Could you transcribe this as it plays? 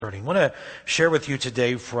I want to share with you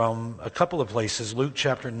today from a couple of places. Luke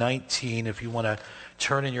chapter 19, if you want to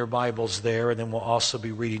turn in your Bibles there, and then we'll also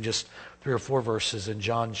be reading just 3 or 4 verses in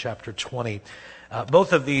John chapter 20.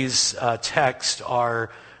 Both of these texts are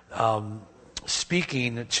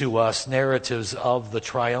speaking to us narratives of the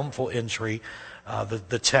triumphal entry,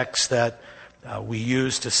 the text that we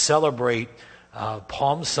use to celebrate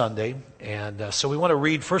Palm Sunday. And so we want to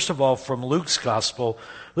read, first of all, from Luke's Gospel,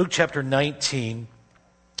 Luke chapter 19,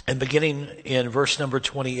 and beginning in verse number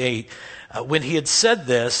 28, when he had said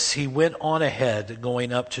this, he went on ahead,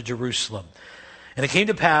 going up to Jerusalem. And it came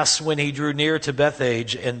to pass, when he drew near to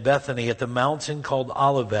Bethphage and Bethany at the mountain called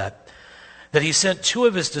Olivet, that he sent 2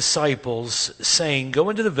 of his disciples, saying, "Go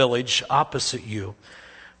into the village opposite you,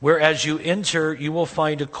 where as you enter you will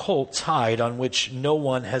find a colt tied on which no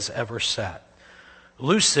one has ever sat.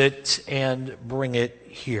 Loose it and bring it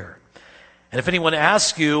here. And if anyone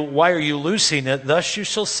asks you, 'Why are you loosing it?' thus you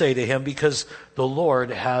shall say to him, 'Because the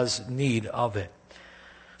Lord has need of it.'"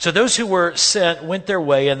 So those who were sent went their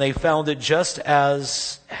way, and they found it just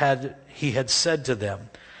as he had said to them.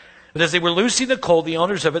 But as they were loosing the colt, the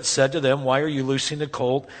owners of it said to them, "Why are you loosing the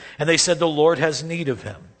colt?" And they said, "The Lord has need of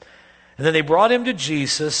him." And then they brought him to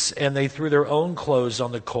Jesus, and they threw their own clothes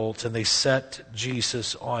on the colt, and they set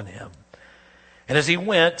Jesus on him. And as he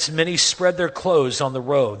went, many spread their clothes on the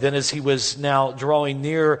road. Then as he was now drawing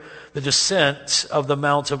near the descent of the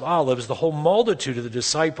Mount of Olives, the whole multitude of the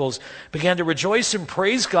disciples began to rejoice and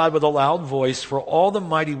praise God with a loud voice for all the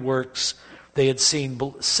mighty works they had seen,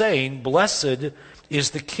 saying, "Blessed is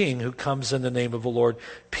the King who comes in the name of the Lord.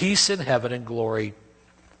 Peace in heaven and glory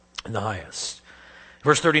in the highest."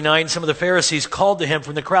 Verse 39, some of the Pharisees called to him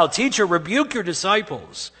from the crowd, "Teacher, rebuke your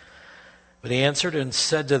disciples." But he answered and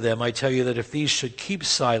said to them, "I tell you that if these should keep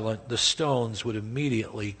silent, the stones would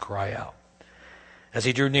immediately cry out." As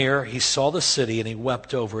he drew near, he saw the city, and he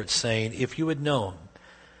wept over it, saying, "If you had known,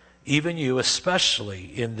 even you, especially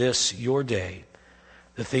in this your day,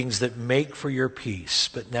 the things that make for your peace,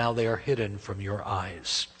 but now they are hidden from your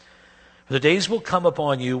eyes. For the days will come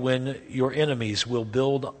upon you when your enemies will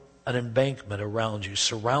build an embankment around you,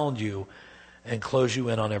 surround you, and close you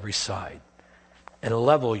in on every side, and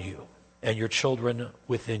level you and your children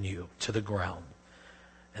within you to the ground.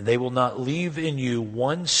 And they will not leave in you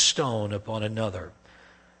one stone upon another,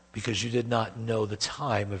 because you did not know the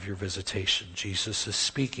time of your visitation." Jesus is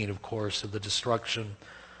speaking, of course, of the destruction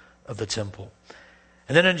of the temple.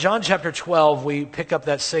 And then in John chapter 12, we pick up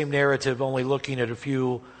that same narrative, only looking at a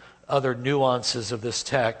few other nuances of this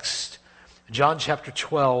text. John chapter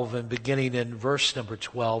 12, and beginning in verse number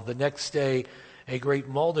 12, "The next day a great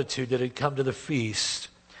multitude that had come to the feast,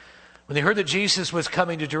 when they heard that Jesus was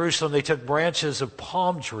coming to Jerusalem, they took branches of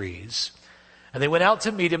palm trees, and they went out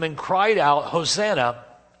to meet him and cried out, 'Hosanna,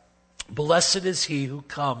 blessed is he who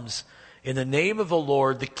comes in the name of the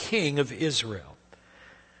Lord, the King of Israel.'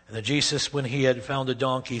 And then Jesus, when he had found a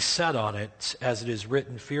donkey, sat on it, as it is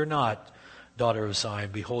written, 'Fear not, daughter of Zion,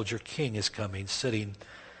 behold, your king is coming, sitting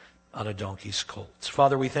on a donkey's colt.'"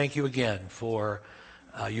 Father, we thank you again for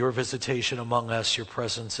your visitation among us, your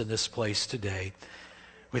presence in this place today.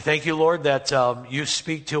 We thank you, Lord, that you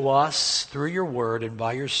speak to us through your word and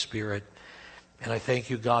by your Spirit. And I thank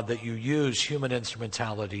you, God, that you use human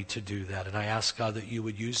instrumentality to do that. And I ask, God, that you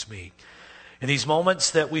would use me. In these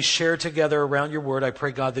moments that we share together around your word, I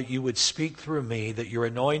pray, God, that you would speak through me, that your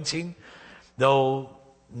anointing, though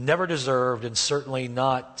never deserved and certainly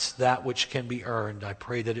not that which can be earned, I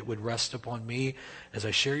pray that it would rest upon me as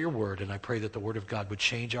I share your word. And I pray that the word of God would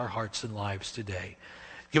change our hearts and lives today.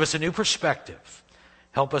 Give us a new perspective.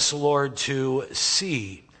 Help us, Lord, to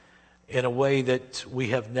see in a way that we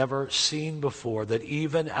have never seen before, that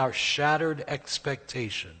even our shattered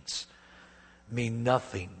expectations mean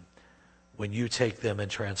nothing when you take them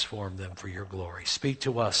and transform them for your glory. Speak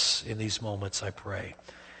to us in these moments, I pray.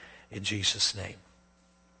 In Jesus' name,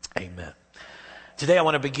 amen. Today I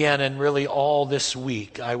want to begin, and really all this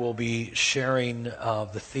week I will be sharing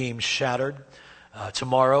the theme Shattered.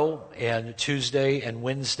 Tomorrow and Tuesday and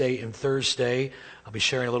Wednesday and Thursday, I'll be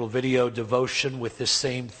sharing a little video devotion with this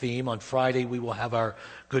same theme. On Friday, we will have our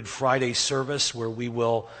Good Friday service where we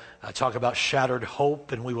will talk about shattered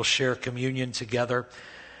hope, and we will share communion together.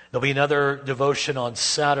 There'll be another devotion on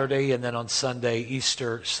Saturday, and then on Sunday,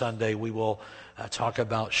 Easter Sunday, we will talk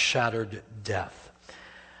about shattered death.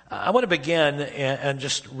 I want to begin and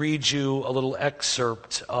just read you a little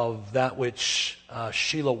excerpt of that which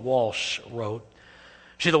Sheila Walsh wrote.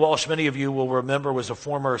 Sheila Walsh, many of you will remember, was a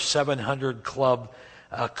former 700 Club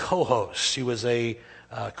co-host. She was a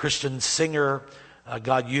Christian singer,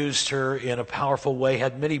 God used her in a powerful way,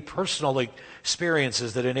 had many personal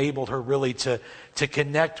experiences that enabled her really to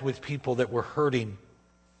connect with people that were hurting.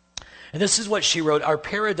 And this is what she wrote: "Our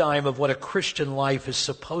paradigm of what a Christian life is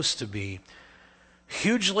supposed to be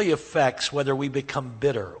hugely affects whether we become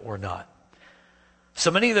bitter or not. So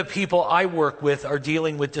many of the people I work with are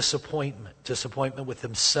dealing with disappointment with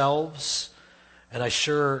themselves, and I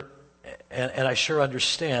sure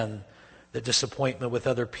understand the disappointment with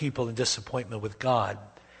other people and disappointment with God,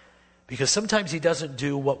 because sometimes He doesn't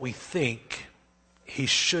do what we think He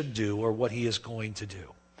should do or what He is going to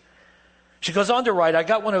do." She goes on to write, "I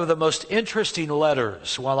got one of the most interesting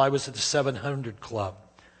letters while I was at the 700 Club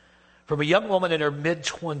from a young woman in her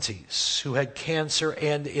mid-20s who had cancer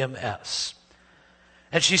and MS.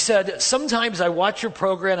 And she said, 'Sometimes I watch your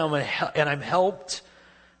program and I'm helped,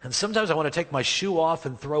 and sometimes I want to take my shoe off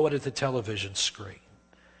and throw it at the television screen.'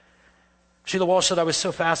 Sheila Walsh said, 'I was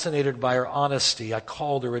so fascinated by her honesty, I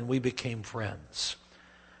called her and we became friends.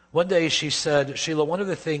 One day she said, "Sheila, one of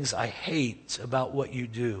the things I hate about what you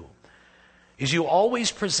do is you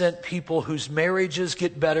always present people whose marriages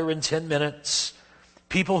get better in 10 minutes,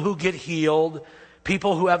 people who get healed,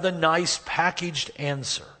 people who have the nice packaged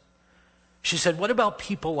answer." She said, "What about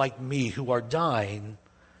people like me who are dying,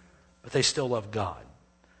 but they still love God?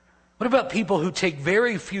 What about people who take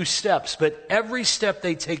very few steps, but every step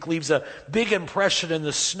they take leaves a big impression in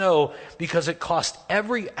the snow because it cost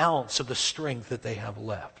every ounce of the strength that they have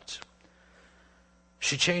left?"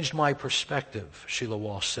 She changed my perspective, Sheila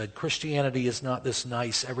Walsh said. "Christianity is not this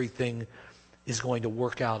nice, everything is going to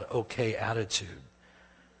work out okay attitude.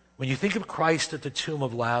 When you think of Christ at the tomb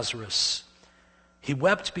of Lazarus, He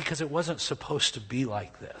wept because it wasn't supposed to be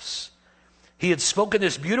like this. He had spoken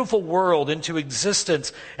this beautiful world into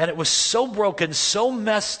existence, and it was so broken, so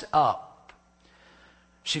messed up."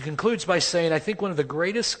 She concludes by saying, "I think one of the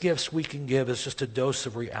greatest gifts we can give is just a dose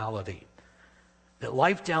of reality, that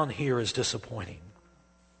life down here is disappointing.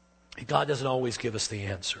 God doesn't always give us the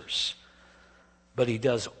answers, but He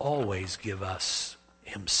does always give us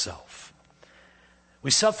Himself."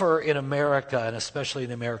 We suffer in America, and especially in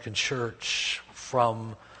the American church,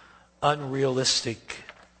 from unrealistic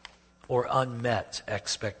or unmet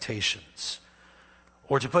expectations.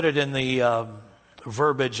 Or to put it in the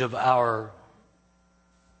verbiage of our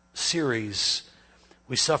series,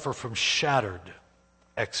 we suffer from shattered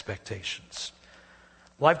expectations.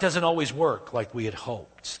 Life doesn't always work like we had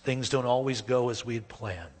hoped. Things don't always go as we had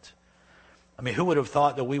planned. I mean, who would have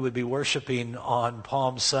thought that we would be worshiping on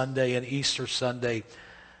Palm Sunday and Easter Sunday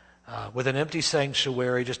with an empty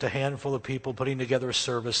sanctuary, just a handful of people putting together a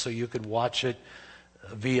service so you could watch it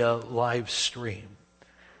via live stream?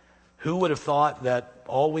 Who would have thought that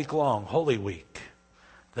all week long, Holy Week,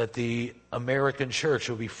 that the American church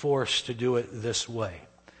would be forced to do it this way?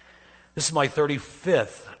 This is my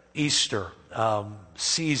 35th Easter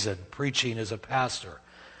season preaching as a pastor.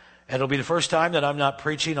 And it'll be the first time that I'm not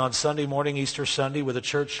preaching on Sunday morning, Easter Sunday, with a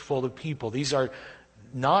church full of people. These are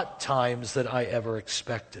not times that I ever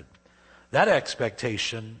expected. That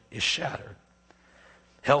expectation is shattered.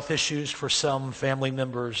 Health issues for some, family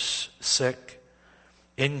members sick,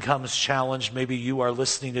 incomes challenged. Maybe you are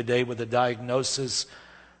listening today with a diagnosis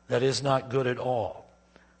that is not good at all.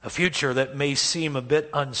 A future that may seem a bit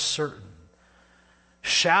uncertain.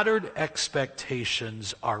 Shattered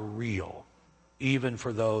expectations are real, even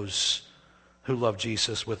for those who love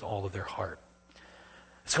Jesus with all of their heart.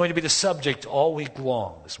 It's going to be the subject all week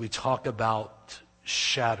long as we talk about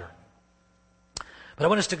shattered. But I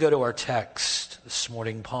want us to go to our text this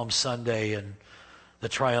morning, Palm Sunday and the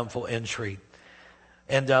triumphal entry.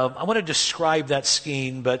 And I want to describe that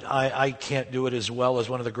scheme, but I can't do it as well as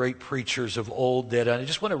one of the great preachers of old did. And I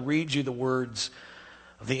just want to read you the words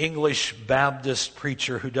of the English Baptist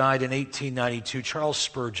preacher who died in 1892, Charles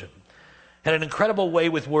Spurgeon. Had an incredible way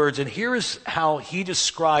with words, and here is how he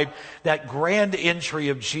described that grand entry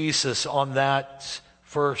of Jesus on that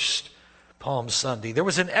first Palm Sunday. There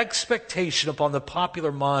was an expectation upon the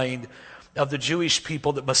popular mind of the Jewish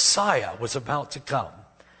people that Messiah was about to come.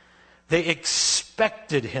 They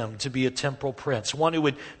expected him to be a temporal prince, one who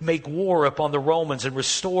would make war upon the Romans and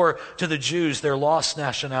restore to the Jews their lost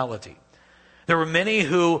nationality. There were many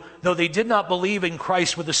who, though they did not believe in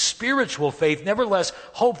Christ with a spiritual faith, nevertheless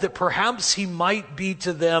hoped that perhaps he might be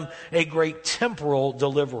to them a great temporal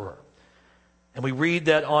deliverer. And we read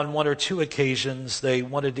that on one or two occasions they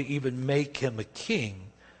wanted to even make him a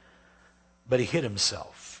king, but he hid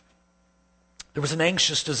himself. There was an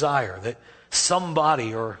anxious desire that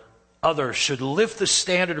somebody or others should lift the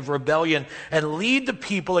standard of rebellion and lead the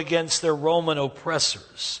people against their Roman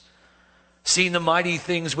oppressors. Seeing the mighty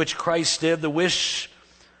things which Christ did, the wish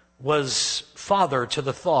was father to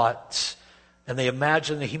the thought, and they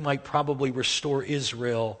imagined that he might probably restore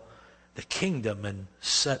Israel, the kingdom, and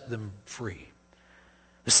set them free.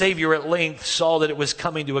 The Savior at length saw that it was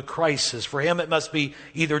coming to a crisis. For him, it must be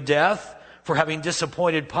either death for having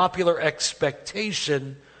disappointed popular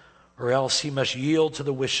expectation, or else he must yield to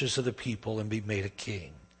the wishes of the people and be made a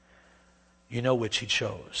king. You know which he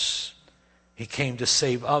chose. He came to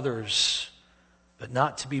save others, but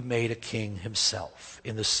not to be made a king himself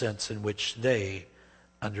in the sense in which they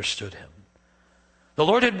understood him. The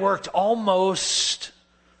Lord had worked almost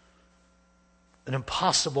an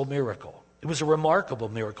impossible miracle. It was a remarkable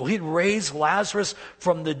miracle. He had raised Lazarus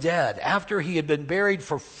from the dead after he had been buried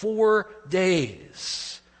for 4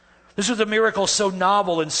 days. This was a miracle so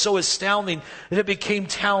novel and so astounding that it became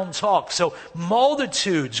town talk. So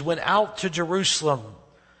multitudes went out to Jerusalem,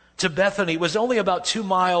 to Bethany. It was only about 2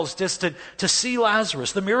 miles distant, to see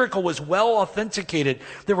Lazarus. The miracle was well authenticated.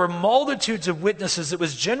 There were multitudes of witnesses. It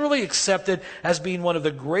was generally accepted as being one of the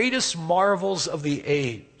greatest marvels of the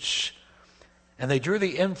age. And they drew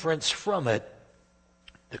the inference from it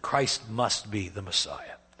that Christ must be the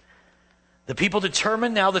Messiah. The people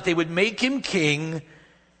determined now that they would make him king,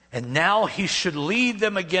 and now he should lead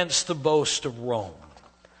them against the boast of Rome.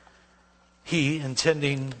 He,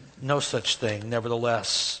 intending no such thing,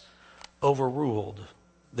 nevertheless overruled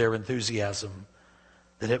their enthusiasm,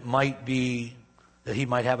 that it might be that he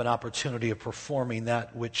might have an opportunity of performing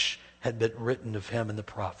that which had been written of him in the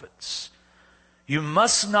prophets. You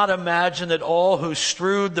must not imagine that all who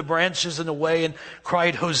strewed the branches in the way and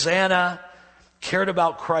cried, Hosanna, cared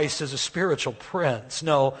about Christ as a spiritual prince.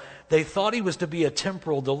 No, they thought he was to be a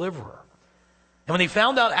temporal deliverer. And when they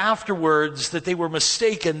found out afterwards that they were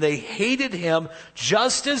mistaken, they hated him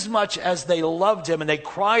just as much as they loved him. And they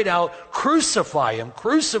cried out, crucify him,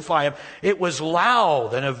 crucify him. It was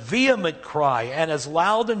loud and a vehement cry, and as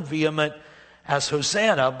loud and vehement as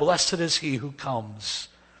Hosanna, blessed is he who comes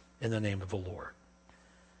in the name of the Lord.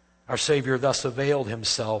 Our Savior thus availed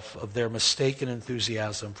himself of their mistaken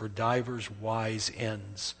enthusiasm for divers wise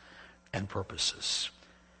ends and purposes.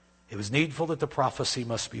 It was needful that the prophecy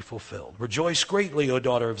must be fulfilled. Rejoice greatly, O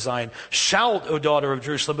daughter of Zion. Shout, O daughter of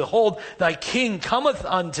Jerusalem. Behold, thy king cometh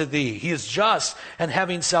unto thee. He is just and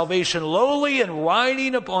having salvation, lowly and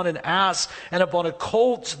riding upon an ass, and upon a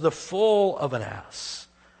colt, the foal of an ass.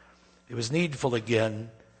 It was needful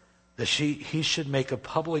again that he should make a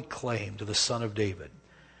public claim to the Son of David,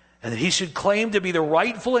 and that he should claim to be the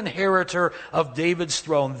rightful inheritor of David's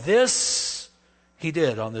throne. This he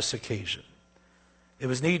did on this occasion. It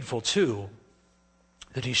was needful, too,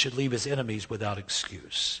 that he should leave his enemies without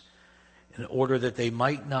excuse, in order that they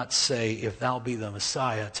might not say, if thou be the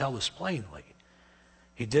Messiah, tell us plainly.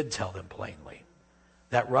 He did tell them plainly.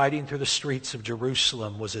 That riding through the streets of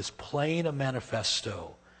Jerusalem was as plain a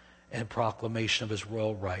manifesto and proclamation of his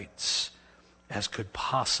royal rights as could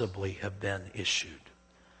possibly have been issued.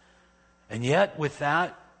 And yet, with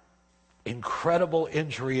that incredible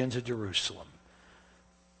entry into Jerusalem,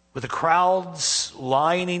 with the crowds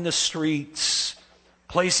lining the streets,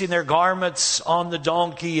 placing their garments on the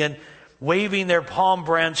donkey and waving their palm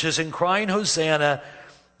branches and crying Hosanna,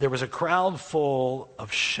 there was a crowd full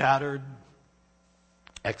of shattered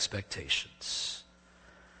expectations.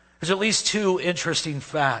 There's at least 2 interesting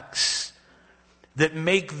facts that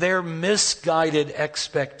make their misguided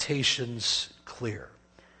expectations clear.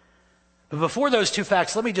 But before those 2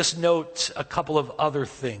 facts, let me just note a couple of other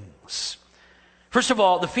things. First of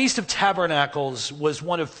all, the Feast of Tabernacles was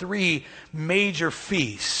one of 3 major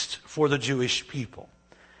feasts for the Jewish people.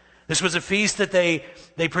 This was a feast that they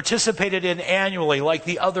participated in annually, like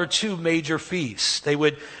the other 2 major feasts. They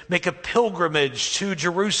would make a pilgrimage to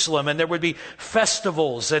Jerusalem, and there would be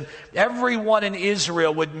festivals, and everyone in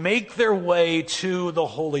Israel would make their way to the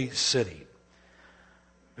holy city.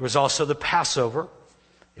 There was also the Passover.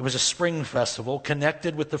 It was a spring festival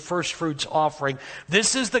connected with the first fruits offering.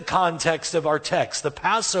 This is the context of our text. The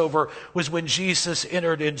Passover was when Jesus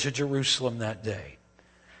entered into Jerusalem that day.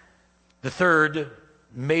 The third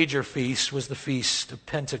major feast was the Feast of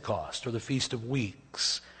Pentecost, or the Feast of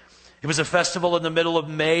Weeks. It was a festival in the middle of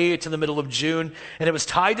May to the middle of June, and it was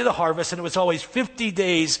tied to the harvest, and it was always 50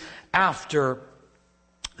 days after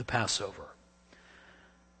the Passover.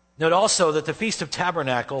 Note also that the Feast of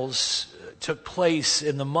Tabernacles took place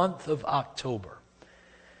in the month of October.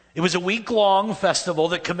 It was a week-long festival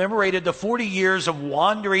that commemorated the 40 years of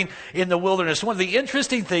wandering in the wilderness. One of the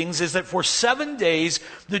interesting things is that for 7 days,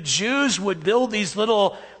 the Jews would build these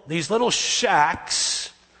little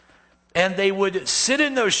shacks, and they would sit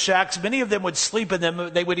in those shacks. Many of them would sleep in them.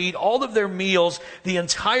 They would eat all of their meals the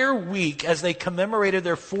entire week as they commemorated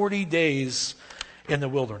their 40 days in the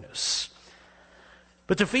wilderness.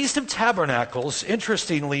 But the Feast of Tabernacles,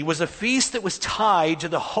 interestingly, was a feast that was tied to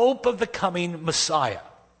the hope of the coming Messiah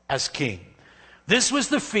as king. This was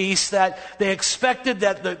the feast that they expected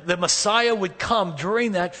that the Messiah would come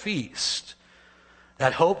during that feast.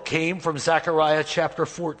 That hope came from Zechariah chapter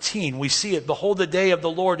 14. We see it. Behold, the day of the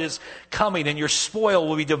Lord is coming, and your spoil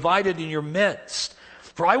will be divided in your midst.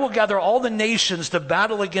 For I will gather all the nations to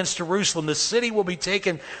battle against Jerusalem. The city will be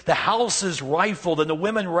taken, the houses rifled, and the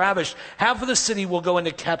women ravished. Half of the city will go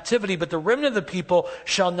into captivity, but the remnant of the people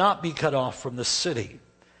shall not be cut off from the city.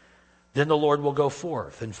 Then the Lord will go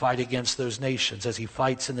forth and fight against those nations as he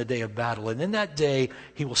fights in the day of battle. And in that day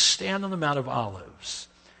he will stand on the Mount of Olives,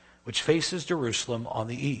 which faces Jerusalem on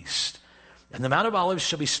the east. And the Mount of Olives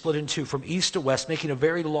shall be split in two from east to west, making a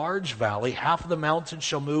very large valley. Half of the mountain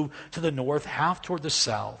shall move to the north, half toward the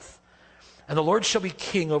south. And the Lord shall be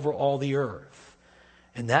king over all the earth.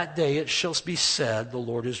 In that day it shall be said, the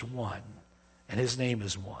Lord is one, and his name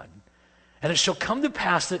is one. And it shall come to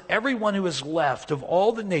pass that everyone who is left of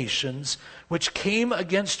all the nations which came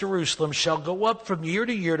against Jerusalem shall go up from year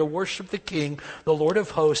to year to worship the King, the Lord of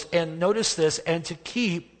hosts, and notice this, and to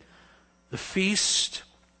keep the feast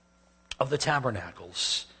of the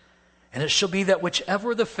tabernacles. And it shall be that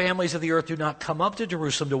whichever the families of the earth do not come up to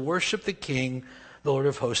Jerusalem to worship the King, the Lord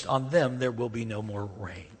of hosts, on them there will be no more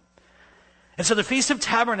rain. And so the Feast of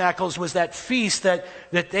Tabernacles was that feast that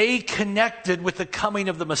they connected with the coming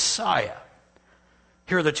of the Messiah.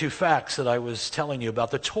 Here are the two facts that I was telling you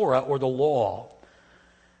about. The Torah, or the law,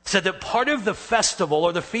 said that part of the festival,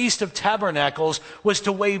 or the Feast of Tabernacles, was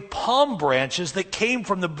to wave palm branches that came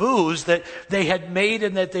from the booths that they had made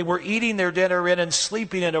and that they were eating their dinner in and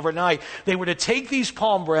sleeping in overnight. They were to take these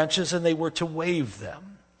palm branches and they were to wave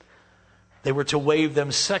them. They were to wave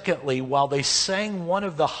them, secondly, while they sang one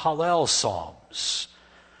of the Hallel psalms,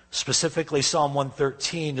 specifically Psalm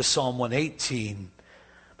 113 to Psalm 118.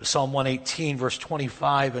 Psalm 118, verse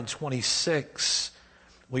 25 and 26,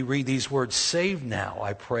 we read these words, "Save now,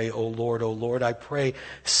 I pray, O Lord, I pray,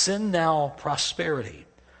 send now prosperity.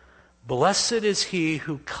 Blessed is he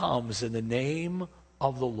who comes in the name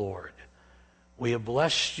of the Lord. We have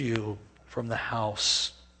blessed you from the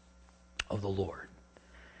house of the Lord."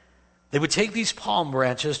 They would take these palm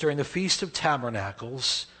branches during the Feast of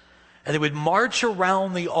Tabernacles, and they would march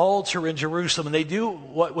around the altar in Jerusalem, and they do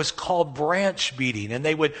what was called branch beating. And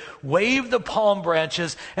they would wave the palm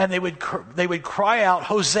branches, and they would cry out,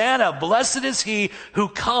 "Hosanna, blessed is he who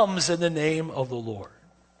comes in the name of the Lord."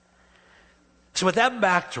 So with that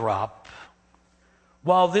backdrop,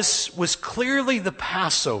 while this was clearly the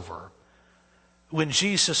Passover, when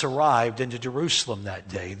Jesus arrived into Jerusalem that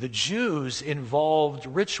day, the Jews involved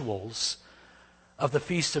rituals of the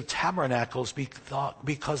Feast of Tabernacles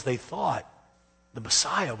because they thought the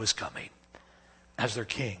Messiah was coming as their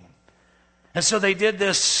king. And so they did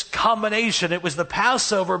this combination. It was the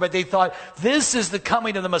Passover, but they thought, this is the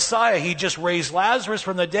coming of the Messiah. He just raised Lazarus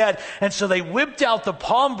from the dead. And so they whipped out the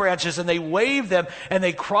palm branches and they waved them and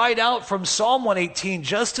they cried out from Psalm 118,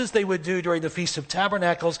 just as they would do during the Feast of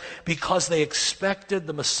Tabernacles, because they expected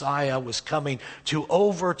the Messiah was coming to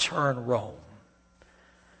overturn Rome.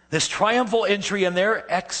 This triumphal entry and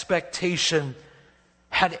their expectation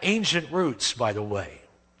had ancient roots, by the way.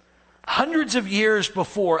 Hundreds of years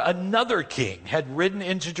before, another king had ridden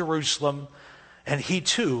into Jerusalem, and he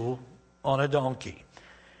too on a donkey.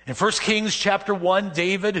 In 1 Kings chapter 1,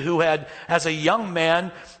 David, who had, as a young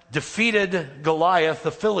man, defeated Goliath,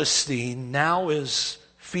 the Philistine, now is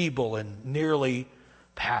feeble and nearly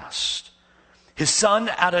past. His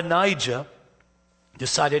son Adonijah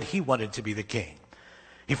decided he wanted to be the king.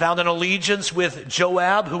 He found an allegiance with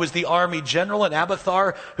Joab, who was the army general, and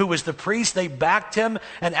Abiathar, who was the priest. They backed him,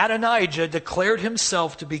 and Adonijah declared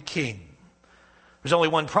himself to be king. There's only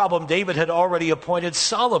one problem. David had already appointed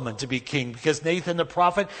Solomon to be king, because Nathan the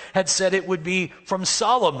prophet had said it would be from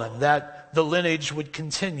Solomon that the lineage would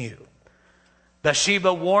continue.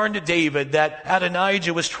 Bathsheba warned David that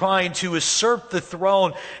Adonijah was trying to usurp the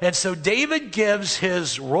throne, and so David gives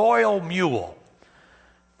his royal mule,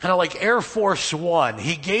 kind of like Air Force One.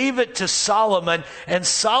 He gave it to Solomon, and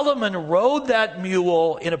Solomon rode that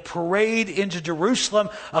mule in a parade into Jerusalem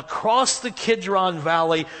across the Kidron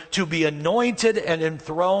Valley to be anointed and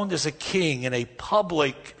enthroned as a king in a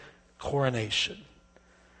public coronation.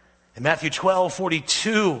 In Matthew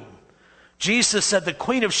 12:42, Jesus said the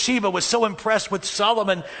Queen of Sheba was so impressed with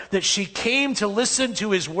Solomon that she came to listen to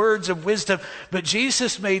his words of wisdom. But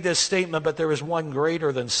Jesus made this statement, "But there is one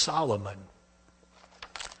greater than Solomon,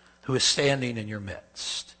 who is standing in your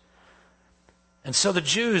midst." And so the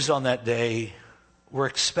Jews on that day were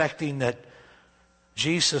expecting that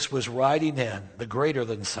Jesus was riding in, the greater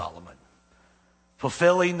than Solomon,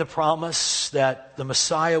 fulfilling the promise that the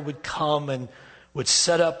Messiah would come and would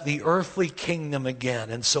set up the earthly kingdom again.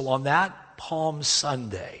 And so on that Palm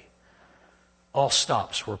Sunday, all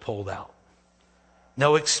stops were pulled out.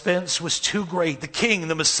 No expense was too great. The king,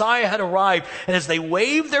 the Messiah, had arrived. And as they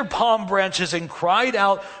waved their palm branches and cried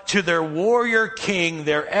out to their warrior king,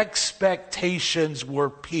 their expectations were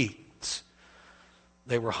piqued.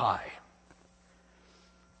 They were high.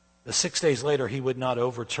 But 6 days later, he would not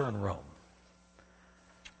overturn Rome.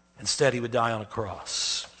 Instead, he would die on a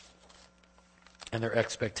cross. And their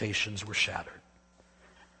expectations were shattered.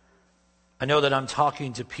 I know that I'm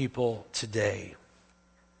talking to people today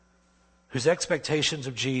whose expectations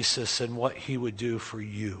of Jesus and what he would do for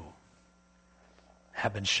you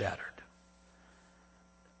have been shattered.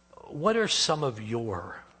 What are some of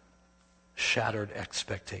your shattered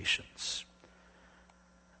expectations?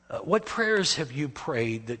 What prayers have you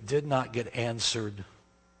prayed that did not get answered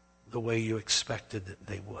the way you expected that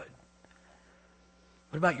they would?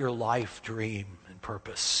 What about your life dream and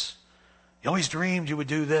purpose? You always dreamed you would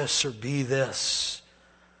do this or be this.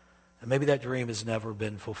 And maybe that dream has never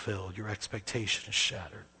been fulfilled. Your expectation is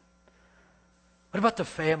shattered. What about the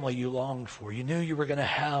family you longed for? You knew you were going to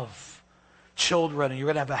have children and you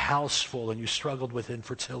were going to have a house full, and you struggled with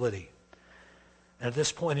infertility. And at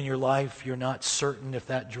this point in your life, you're not certain if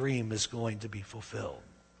that dream is going to be fulfilled.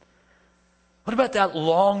 What about that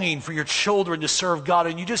longing for your children to serve God,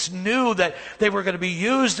 and you just knew that they were going to be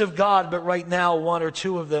used of God, but right now one or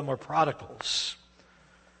two of them are prodigals?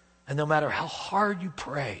 And no matter how hard you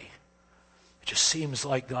pray, it just seems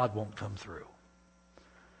like God won't come through.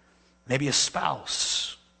 Maybe a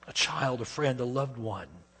spouse, a child, a friend, a loved one,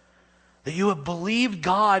 that you have believed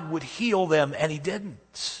God would heal them, and he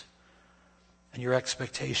didn't. And your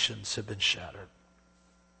expectations have been shattered.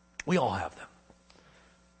 We all have them.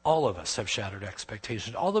 All of us have shattered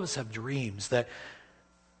expectations. All of us have dreams that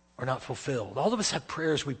are not fulfilled. All of us have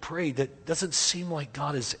prayers we prayed that doesn't seem like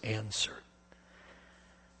God has answered.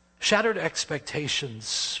 Shattered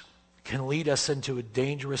expectations can lead us into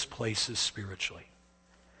dangerous places spiritually.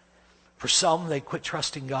 For some, they quit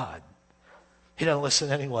trusting God. He doesn't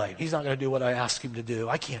listen anyway. He's not going to do what I ask him to do.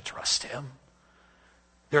 I can't trust him.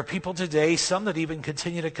 There are people today, some that even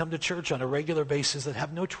continue to come to church on a regular basis, that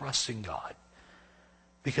have no trust in God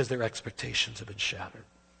because their expectations have been shattered.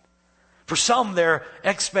 For some, their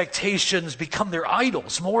expectations become their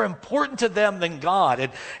idols, more important to them than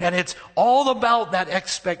God. And it's all about that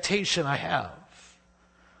expectation I have.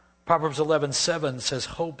 Proverbs 11:7 says,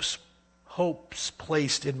 hopes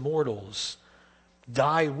placed in mortals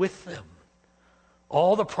die with them.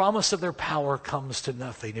 All the promise of their power comes to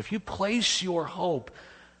nothing. If you place your hope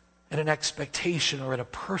in an expectation or in a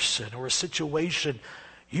person or a situation,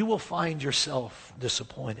 you will find yourself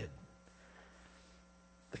disappointed.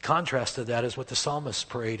 The contrast to that is what the psalmist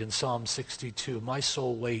prayed in Psalm 62. My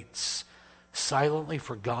soul waits silently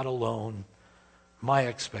for God alone. My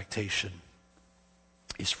expectation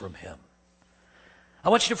is from him. I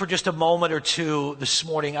want you to, for just a moment or two this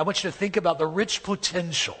morning, I want you to think about the rich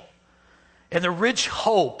potential and the rich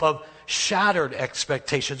hope of shattered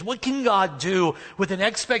expectations. What can God do with an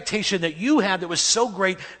expectation that you had that was so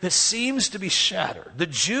great that seems to be shattered? The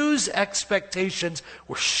Jews' expectations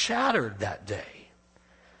were shattered that day.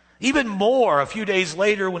 Even more a few days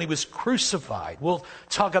later when he was crucified. We'll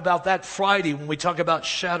talk about that Friday when we talk about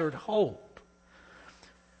shattered hope.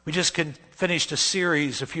 We just finished a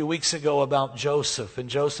series a few weeks ago about Joseph. And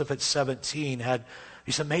Joseph at 17 had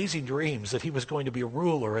these amazing dreams that he was going to be a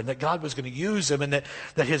ruler and that God was going to use him and that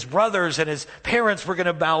his brothers and his parents were going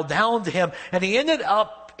to bow down to him. And he ended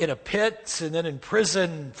up in a pit and then in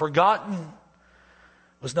prison, forgotten.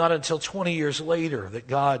 It was not until 20 years later that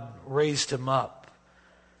God raised him up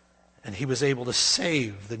and he was able to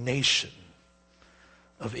save the nation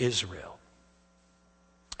of Israel.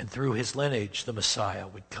 And through his lineage, the Messiah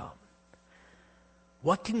would come.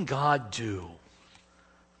 What can God do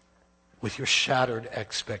with your shattered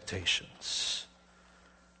expectations?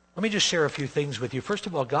 Let me just share a few things with you. First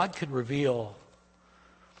of all, God could reveal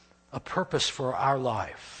a purpose for our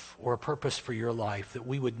life or a purpose for your life that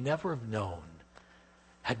we would never have known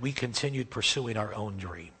had we continued pursuing our own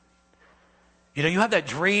dream. You know, you have that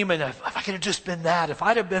dream, and if I could have just been that, if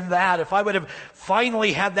I'd have been that, if I would have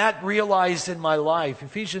finally had that realized in my life.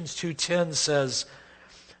 Ephesians 2:10 says,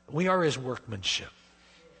 we are his workmanship,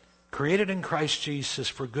 created in Christ Jesus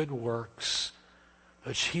for good works,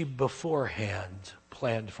 which he beforehand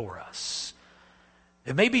planned for us.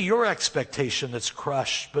 It may be your expectation that's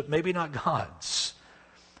crushed, but maybe not God's.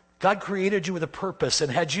 God created you with a purpose,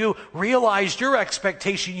 and had you realized your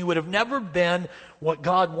expectation, you would have never been what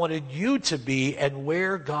God wanted you to be and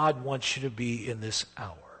where God wants you to be in this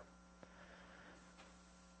hour.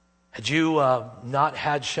 Had you not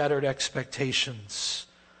had shattered expectations,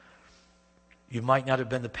 you might not have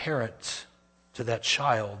been the parent to that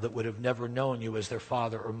child that would have never known you as their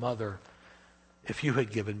father or mother if you had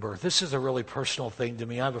given birth. This is a really personal thing to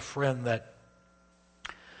me. I have a friend that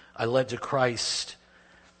I led to Christ,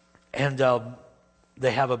 and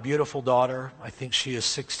they have a beautiful daughter. I think she is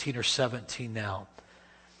 16 or 17 now.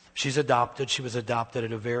 She's adopted. She was adopted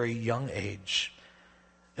at a very young age.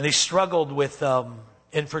 And they struggled with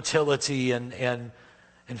infertility, and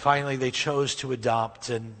finally they chose to adopt.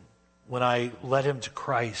 And when I led him to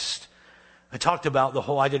Christ, I talked about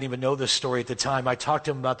I didn't even know this story at the time. I talked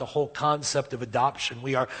to him about the whole concept of adoption.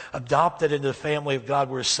 We are adopted into the family of God.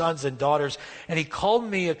 We're sons and daughters. And he called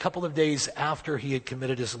me a couple of days after he had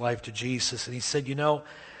committed his life to Jesus. And he said,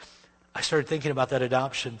 I started thinking about that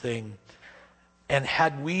adoption thing. And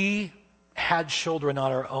had we had children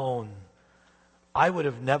on our own, I would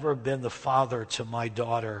have never been the father to my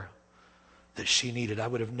daughter that she needed. I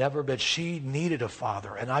would have never been. She needed a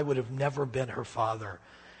father, and I would have never been her father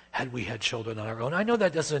had we had children on our own. I know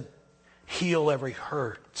that doesn't heal every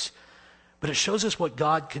hurt, but it shows us what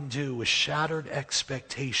God can do with shattered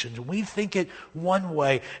expectations. When we think it one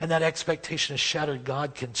way and that expectation is shattered,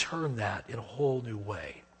 God can turn that in a whole new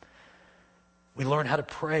way. We learn how to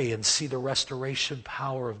pray and see the restoration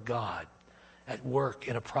power of God at work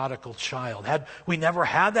in a prodigal child. Had we never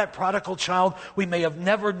had that prodigal child, we may have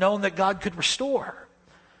never known that God could restore.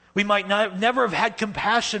 We might never have had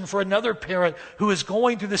compassion for another parent who is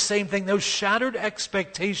going through the same thing. Those shattered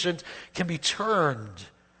expectations can be turned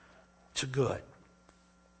to good.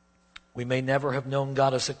 We may never have known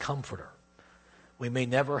God as a comforter. We may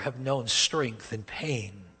never have known strength in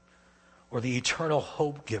pain or the eternal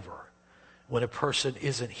hope giver when a person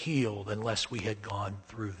isn't healed unless we had gone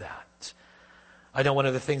through that. I know one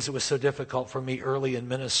of the things that was so difficult for me early in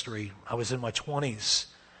ministry, I was in my 20s,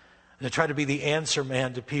 and I tried to be the answer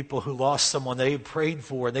man to people who lost someone they had prayed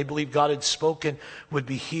for and they believed God had spoken would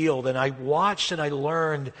be healed. And I watched and I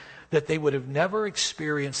learned that they would have never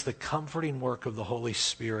experienced the comforting work of the Holy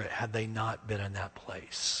Spirit had they not been in that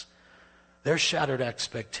place. Their shattered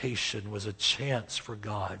expectation was a chance for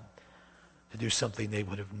God to do something they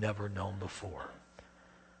would have never known before.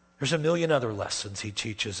 There's a million other lessons he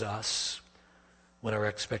teaches us when our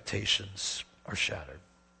expectations are shattered.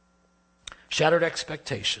 Shattered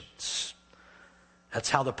expectations. That's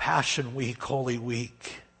how the Passion Week, Holy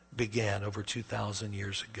Week began over 2,000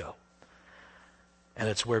 years ago. And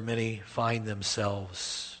it's where many find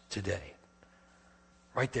themselves today.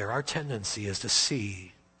 Right there, our tendency is to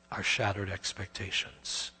see our shattered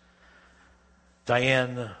expectations.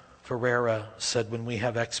 Diane Ferreira said, when we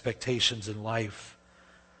have expectations in life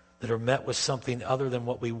that are met with something other than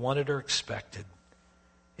what we wanted or expected,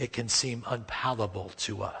 it can seem unpalatable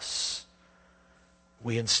to us.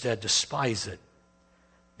 We instead despise it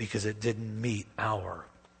because it didn't meet our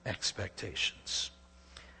expectations.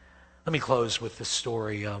 Let me close with the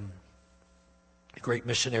story. The great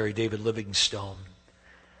missionary David Livingstone.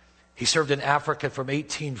 He served in Africa from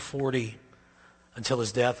 1840 until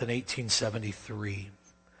his death in 1873.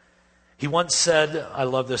 He once said, I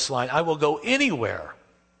love this line, "I will go anywhere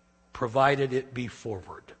provided it be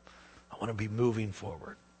forward." I want to be moving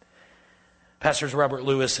forward. Pastors Robert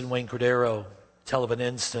Lewis and Wayne Cordero tell of an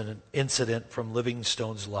incident from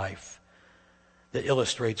Livingstone's life that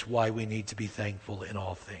illustrates why we need to be thankful in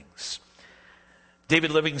all things.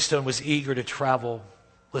 David Livingstone was eager to travel,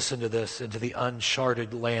 listen to this, into the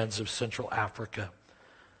uncharted lands of Central Africa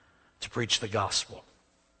to preach the gospel.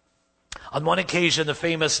 On one occasion, the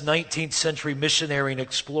famous 19th century missionary and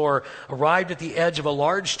explorer arrived at the edge of a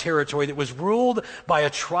large territory that was ruled by a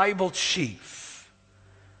tribal chief.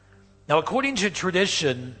 Now, according to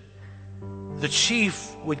tradition, the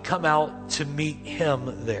chief would come out to meet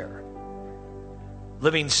him there.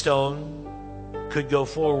 Livingstone could go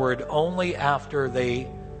forward only after they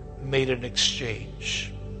made an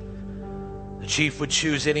exchange. The chief would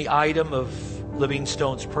choose any item of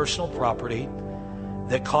Livingstone's personal property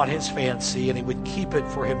that caught his fancy, and he would keep it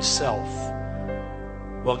for himself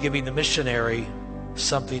while giving the missionary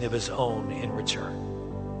something of his own in return.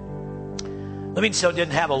 Livingstone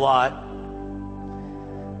didn't have a lot,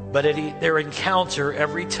 but at their encounter,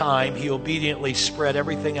 every time he obediently spread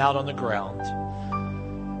everything out on the ground.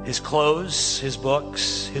 His clothes, his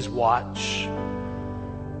books, his watch.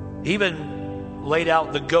 He even laid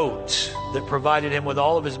out the goat that provided him with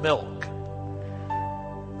all of his milk.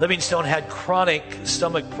 Livingstone had chronic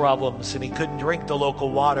stomach problems, and he couldn't drink the local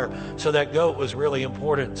water, so that goat was really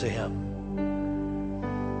important to him.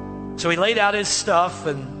 So he laid out his stuff,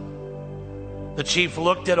 and the chief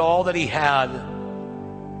looked at all that he had.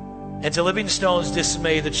 And to Livingstone's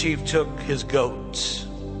dismay, the chief took his goat.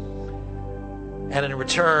 And in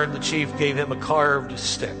return, the chief gave him a carved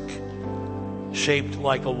stick, shaped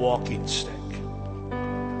like a walking stick.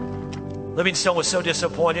 Livingstone was so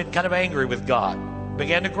disappointed, kind of angry with God,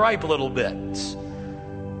 began to gripe a little bit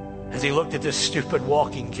as he looked at this stupid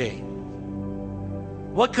walking cane.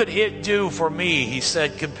 What could it do for me, he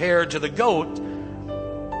said, compared to the goat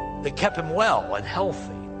that kept him well and healthy?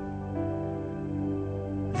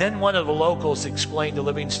 Then one of the locals explained to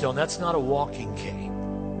Livingstone, that's not a walking cane.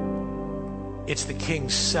 It's the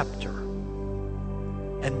king's scepter.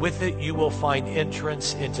 And with it, you will find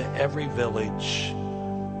entrance into every village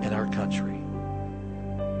in our country.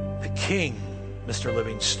 The king, Mr.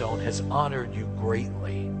 Livingstone, has honored you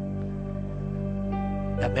greatly.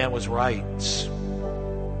 That man was right.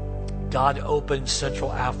 God opened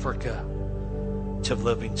Central Africa to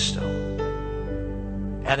Livingstone.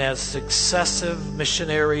 And as successive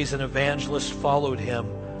missionaries and evangelists followed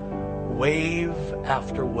him, wave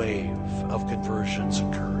after wave of conversions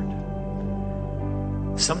occurred.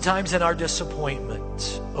 Sometimes in our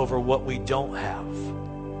disappointment over what we don't have,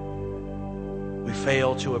 we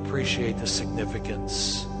fail to appreciate the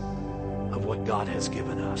significance of what God has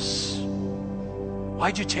given us.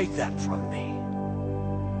 Why'd you take that from me?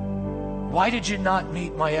 Why did you not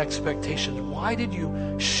meet my expectations? Why did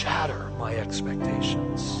you shatter my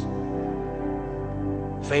expectations?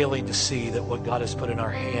 Failing to see that what God has put in our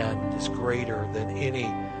hand is greater than any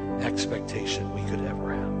expectation we could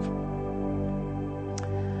ever have.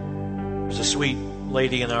 There's a sweet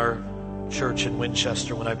lady in our church in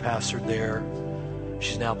Winchester when I pastored there.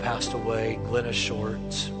 She's now passed away, Glenna Short.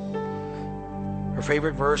 Her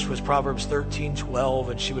favorite verse was Proverbs 13:12,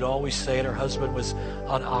 and she would always say, and her husband was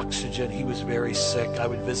on oxygen. He was very sick. I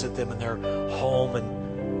would visit them in their home,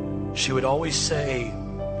 and she would always say,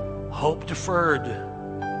 hope deferred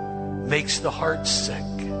makes the heart sick,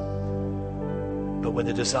 but when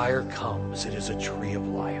the desire comes, it is a tree of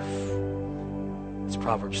life. It's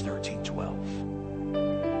Proverbs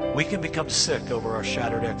 13:12. We can become sick over our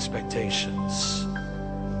shattered expectations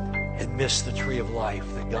and miss the tree of life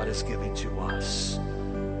that God is giving to us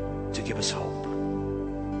to give us hope.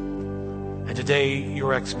 And today,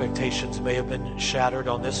 your expectations may have been shattered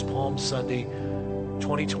on this Palm Sunday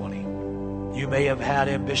 2020. You may have had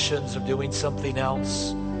ambitions of doing something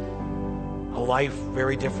else, a life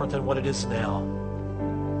very different than what it is now.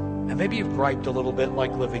 And maybe you've griped a little bit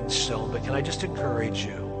like Livingstone, but can I just encourage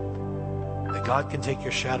you that God can take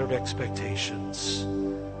your shattered expectations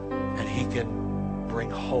and He can bring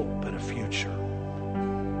hope and a future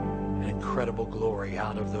and incredible glory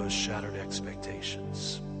out of those shattered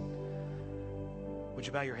expectations. Would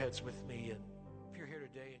you bow your heads with me?